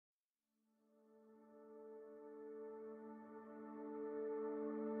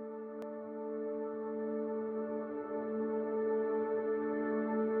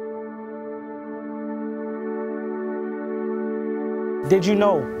Did you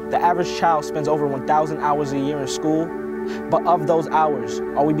know the average child spends over 1,000 hours a year in school? But of those hours,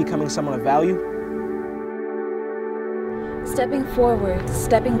 are we becoming someone of value? Stepping forward,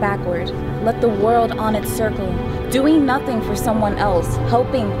 stepping backward, let the world on its circle, doing nothing for someone else,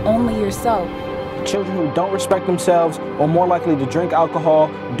 helping only yourself. Children who don't respect themselves are more likely to drink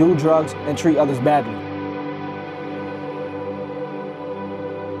alcohol, do drugs, and treat others badly.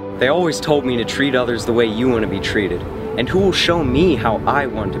 They always told me to treat others the way you want to be treated, and who will show me how I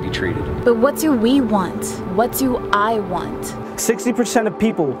want to be treated. But what do we want? What do I want? 60% of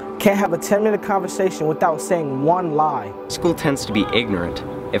people can't have a 10-minute conversation without saying one lie. School tends to be ignorant.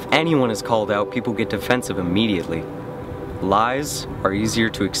 If anyone is called out, people get defensive immediately. Lies are easier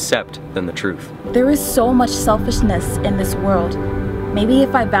to accept than the truth. There is so much selfishness in this world. Maybe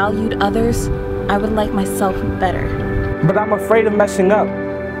if I valued others, I would like myself better. But I'm afraid of messing up,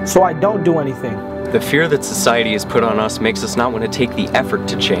 so I don't do anything. The fear that society has put on us makes us not want to take the effort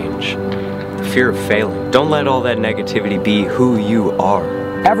to change. The fear of failing. Don't let all that negativity be who you are.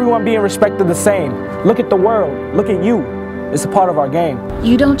 Everyone being respected the same. Look at the world. Look at you. It's a part of our game.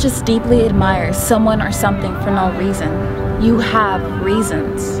 You don't just deeply admire someone or something for no reason. You have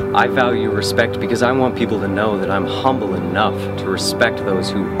reasons. I value respect because I want people to know that I'm humble enough to respect those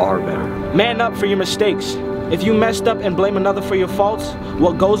who are better. Man up for your mistakes. If you messed up and blame another for your faults,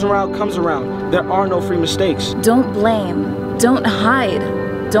 what goes around comes around. There are no free mistakes. Don't blame. Don't hide.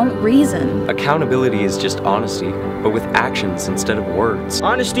 Don't reason. Accountability is just honesty, but with actions instead of words.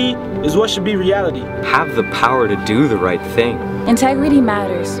 Honesty is what should be reality. Have the power to do the right thing. Integrity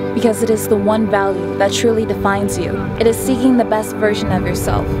matters because it is the one value that truly defines you. It is seeking the best version of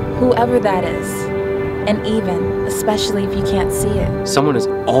yourself, whoever that is. And even, especially if you can't see it. Someone is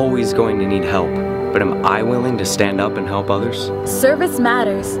always going to need help, but am I willing to stand up and help others? Service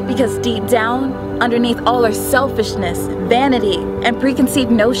matters because deep down, underneath all our selfishness, vanity, and preconceived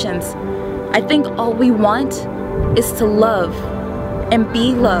notions, I think all we want is to love and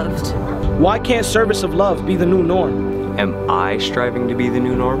be loved. Why can't service of love be the new norm? Am I striving to be the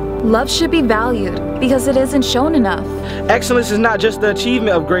new norm? Love should be valued because it isn't shown enough. Excellence is not just the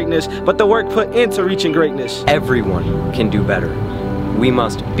achievement of greatness, but the work put into reaching greatness. Everyone can do better. We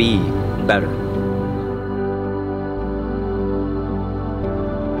must be better.